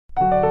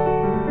Welcome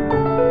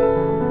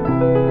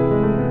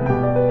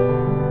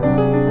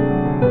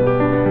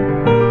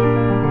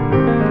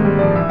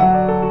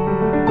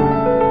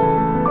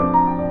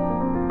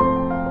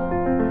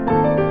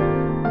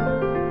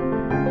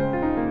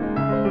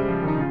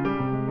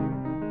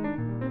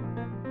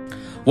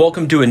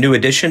to a new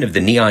edition of the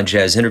Neon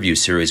Jazz interview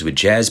series with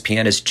jazz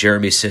pianist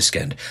Jeremy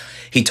Siskind.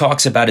 He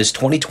talks about his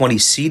 2020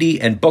 CD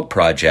and book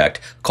project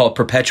called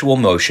Perpetual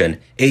Motion,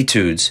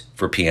 Etudes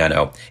for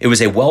Piano. It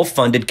was a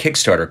well-funded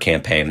Kickstarter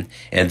campaign,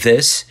 and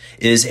this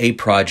is a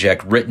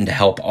project written to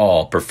help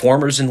all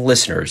performers and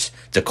listeners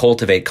to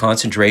cultivate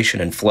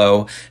concentration and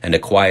flow and to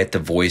quiet the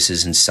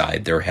voices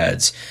inside their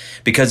heads.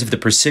 Because of the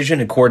precision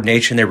and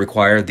coordination they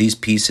require, these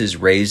pieces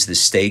raise the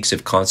stakes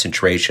of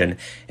concentration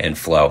and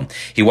flow.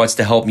 He wants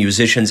to help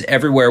musicians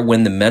everywhere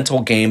win the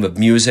mental game of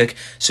music,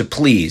 so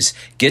please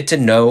get to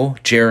know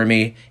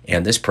Jeremy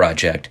and this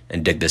project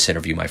and dig this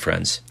interview, my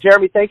friends.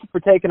 Jeremy, thank you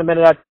for taking a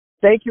minute out.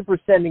 Thank you for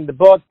sending the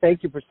book.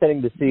 Thank you for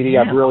sending the CD.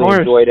 I've really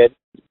enjoyed it,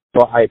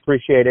 so I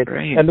appreciate it.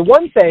 Great. And the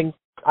one thing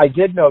I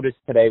did notice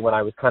today when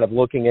I was kind of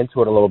looking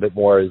into it a little bit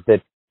more is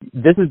that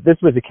this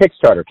was a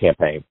Kickstarter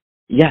campaign.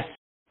 Yes.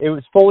 It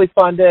was fully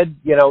funded.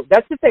 You know,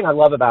 that's the thing I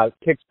love about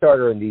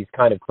Kickstarter and these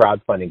kind of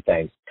crowdfunding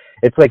things.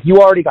 It's like you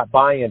already got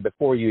buy-in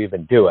before you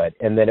even do it,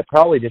 and then it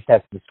probably just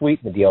has to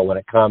sweeten the deal when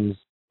it comes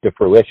to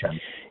fruition.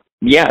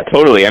 Yeah,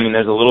 totally. I mean,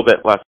 there's a little bit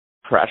less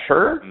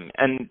pressure,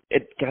 and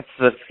it gets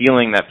the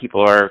feeling that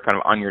people are kind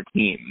of on your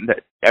team,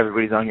 that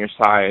everybody's on your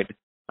side,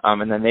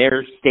 and then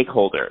they're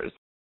stakeholders,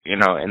 you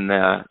know,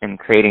 in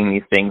creating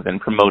these things and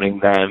promoting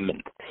them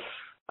and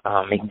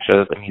making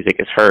sure that the music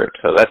is heard.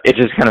 So that it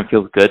just kind of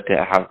feels good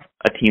to have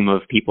a team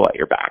of people at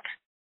your back.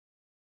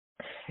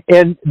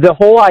 And the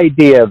whole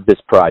idea of this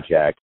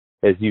project,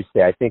 as you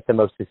say, I think the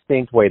most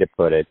distinct way to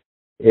put it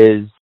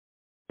is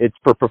it's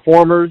for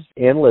performers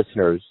and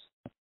listeners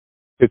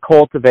to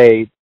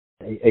cultivate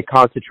a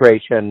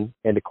concentration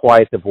and to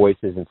quiet the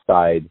voices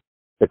inside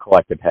the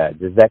collective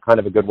heads. Is that kind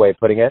of a good way of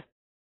putting it?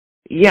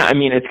 Yeah, I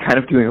mean, it's kind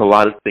of doing a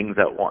lot of things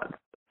at once.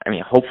 I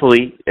mean,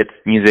 hopefully it's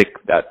music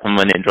that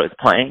someone enjoys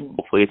playing.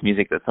 Hopefully it's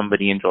music that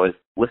somebody enjoys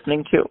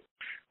listening to.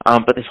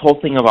 But this whole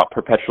thing about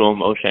perpetual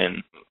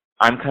motion,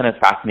 I'm kind of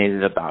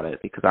fascinated about it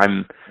because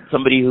I'm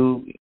somebody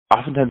who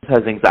oftentimes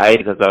has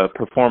anxiety as a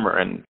performer,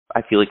 and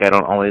I feel like I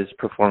don't always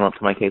perform up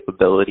to my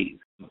capabilities.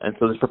 And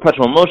so this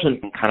perpetual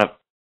motion kind of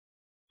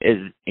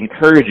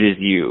encourages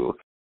you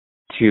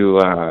to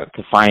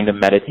find a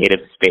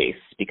meditative space,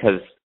 because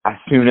as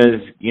soon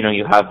as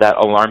you have that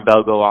alarm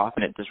bell go off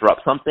and it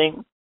disrupts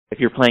something, if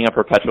you're playing a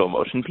perpetual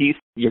motion piece,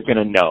 you're going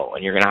to know,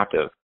 and you're going to have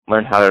to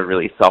learn how to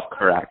really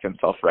self-correct and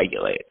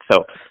self-regulate.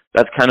 So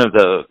that's kind of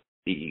the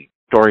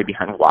story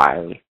behind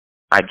why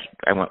I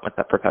went with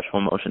that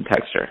perpetual motion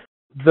texture.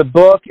 The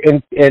book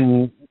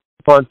in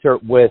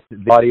concert with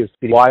the audio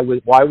CD, why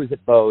was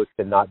it both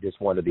and not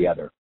just one or the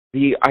other?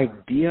 The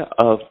idea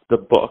of the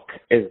book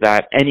is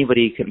that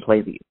anybody can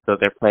play these. So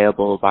they're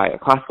playable by a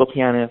classical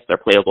pianist, they're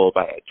playable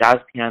by a jazz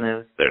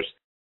pianist, there's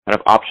kind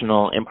of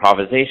optional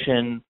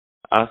improvisation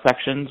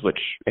sections, which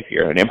if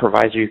you're an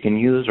improviser you can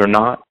use or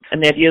not.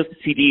 And the idea of the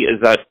CD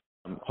is that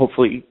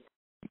hopefully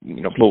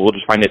people will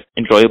just find it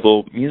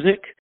enjoyable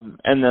music.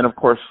 And then of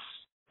course,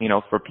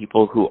 for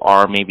people who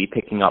are maybe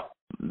picking up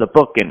the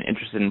book and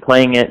interested in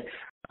playing it,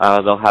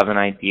 they'll have an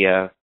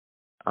idea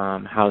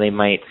how they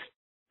might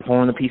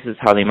perform the pieces,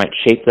 how they might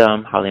shape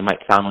them, how they might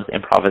sound with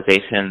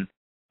improvisation,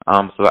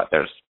 so that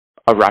there's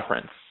a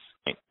reference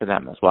for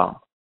them as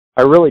well.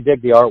 I really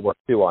dig the artwork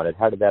too on it.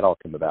 How did that all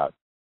come about?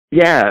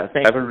 Yeah, I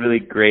have a really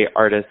great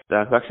artist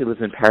who actually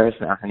lives in Paris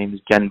now. Her name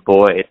is Jen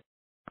Boyd.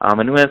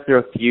 And we went through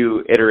a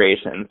few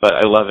iterations, but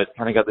I love it.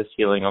 Kind of got this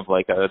feeling of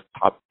like a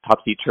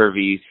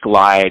topsy-turvy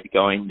slide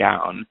going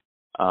down.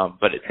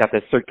 But it's got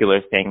this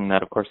circular thing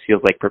that, of course,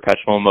 feels like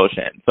perpetual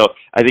motion. So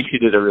I think she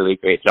did a really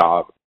great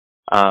job.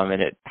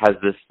 And it has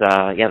this,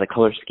 the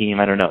color scheme,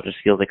 I don't know, it just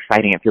feels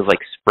exciting. It feels like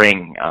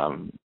spring.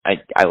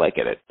 I like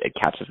it. It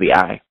catches the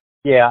eye.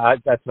 Yeah,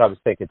 that's what I was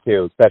thinking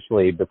too,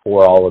 especially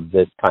before all of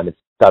this kind of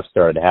stuff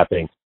started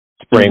happening.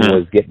 Spring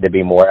was getting to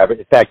be more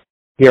evident. In fact,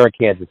 here in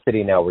Kansas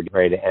City now, we're getting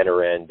ready to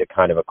enter into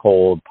kind of a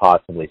cold,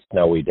 possibly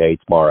snowy day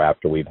tomorrow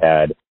after we've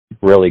had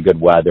really good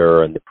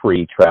weather and the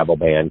pre-travel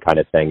ban kind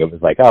of thing. It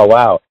was like, oh,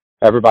 wow,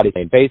 everybody's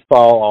playing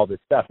baseball, all this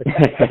stuff. It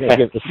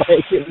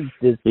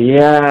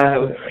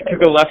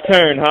took a left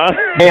turn, huh?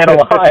 Man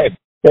alive,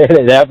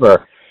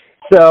 ever.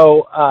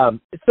 So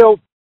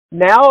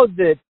now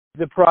that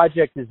the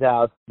project is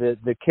out,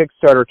 the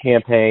Kickstarter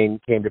campaign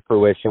came to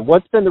fruition,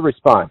 what's been the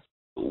response?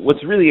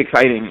 What's really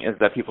exciting is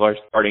that people are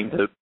starting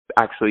to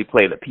actually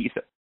play the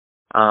pieces.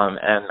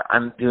 And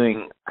I'm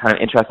doing kind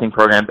of interesting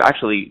programs.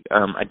 Actually,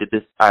 I did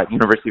this at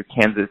University of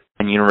Kansas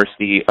and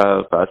University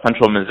of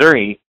Central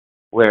Missouri,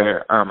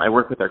 where I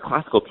work with their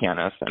classical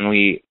pianists, and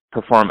we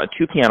perform a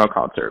 2-piano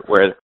concert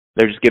where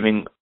they're just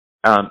giving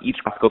each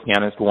classical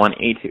pianist one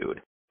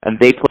etude. And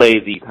they play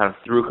the kind of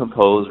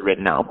through-composed,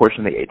 written-out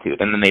portion of the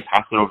etude, and then they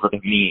pass it over to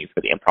me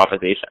for the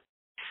improvisation.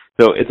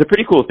 So it's a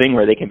pretty cool thing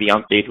where they can be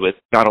on stage with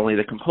not only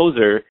the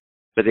composer,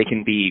 but they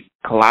can be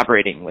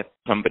collaborating with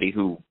somebody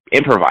who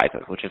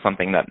improvises, which is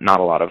something that not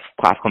a lot of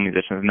classical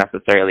musicians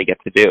necessarily get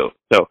to do.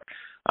 So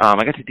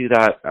I got to do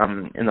that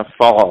in the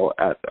fall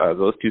at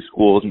those two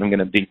schools, and I'm going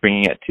to be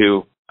bringing it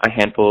to a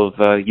handful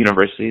of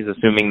universities,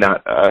 assuming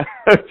that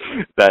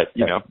that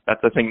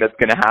that's a thing that's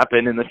going to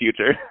happen in the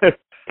future.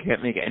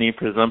 Can't make any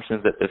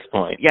presumptions at this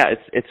point. Yeah,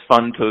 it's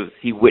fun to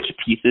see which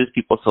pieces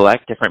people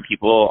select. Different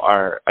people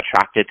are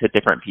attracted to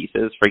different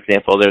pieces. For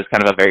example, there's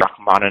kind of a very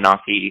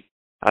Rachmaninoff-y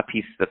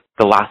piece that's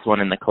the last one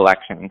in the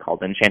collection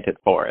called Enchanted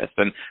Forest,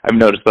 and I've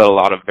noticed that a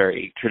lot of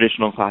very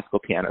traditional classical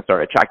pianists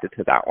are attracted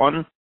to that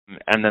one.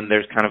 And then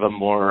there's kind of a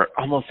more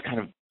almost kind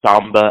of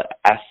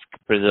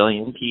samba-esque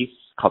Brazilian piece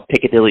called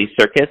Piccadilly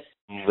Circus,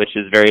 which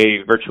is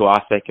very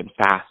virtuosic and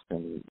fast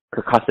and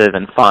percussive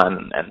and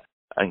fun.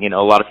 And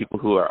a lot of people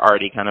who are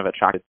already kind of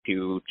attracted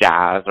to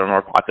jazz or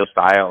more popular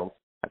styles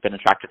have been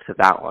attracted to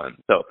that one.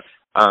 So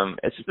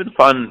it's just been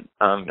fun,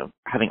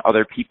 having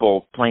other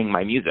people playing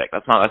my music.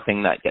 That's not a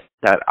thing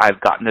that I've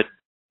gotten to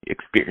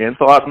experience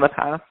a lot in the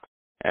past.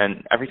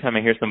 And every time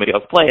I hear somebody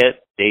else play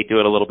it, they do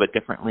it a little bit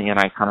differently, and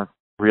I kind of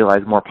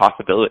realize more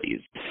possibilities,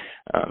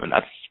 and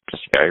that's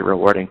just very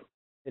rewarding.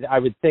 I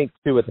would think,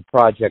 too, with a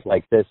project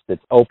like this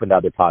that's open to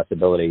other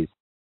possibilities,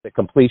 the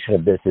completion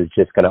of this is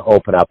just going to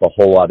open up a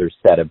whole other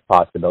set of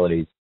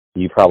possibilities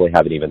you probably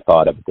haven't even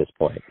thought of at this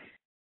point.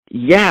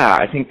 Yeah,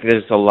 I think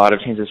there's a lot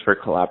of chances for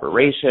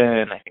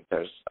collaboration. I think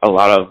there's a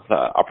lot of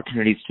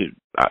opportunities to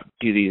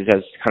do these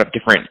as kind of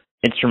different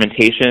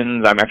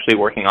instrumentations. I'm actually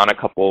working on a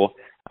couple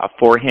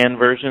four-hand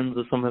versions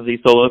of some of these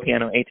solo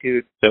piano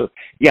etudes. So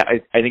yeah,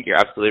 I think you're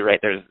absolutely right.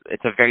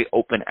 It's a very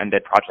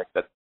open-ended project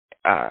that's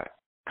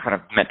kind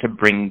of meant to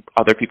bring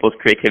other people's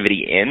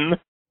creativity in,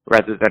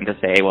 rather than to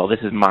say, well, this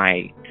is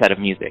my set of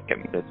music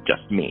and it's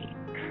just me.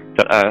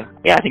 So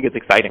yeah, I think it's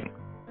exciting.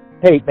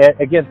 Hey, man,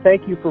 again,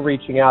 thank you for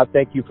reaching out.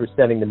 Thank you for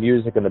sending the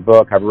music and the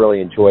book. I've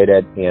really enjoyed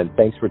it, and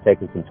thanks for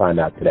taking some time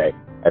out today.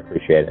 I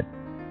appreciate it.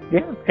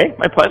 Yeah, hey,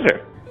 my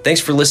pleasure.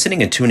 Thanks for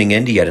listening and tuning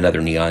in to yet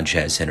another Neon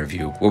Jazz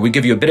interview, where we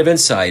give you a bit of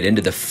insight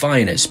into the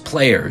finest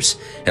players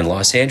in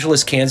Los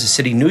Angeles, Kansas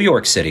City, New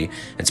York City,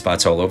 and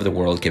spots all over the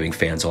world, giving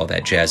fans all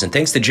that jazz. And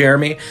thanks to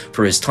Jeremy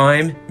for his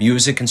time,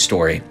 music, and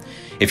story.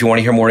 If you want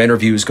to hear more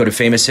interviews, go to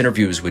Famous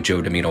Interviews with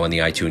Joe Domino on the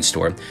iTunes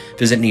Store.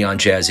 Visit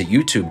neonjazz at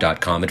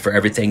youtube.com, and for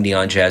everything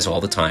Neon Jazz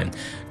all the time,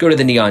 go to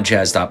the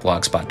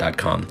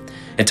neonjazz.blogspot.com.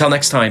 Until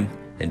next time,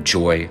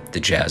 enjoy the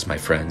jazz, my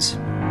friends.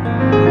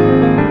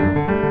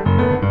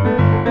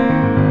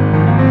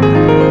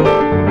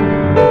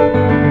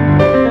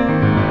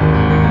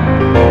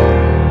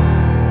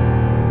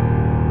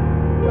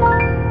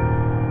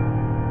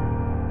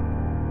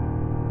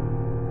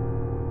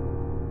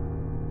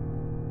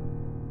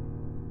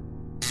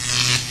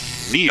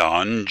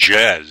 Neon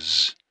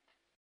Jazz.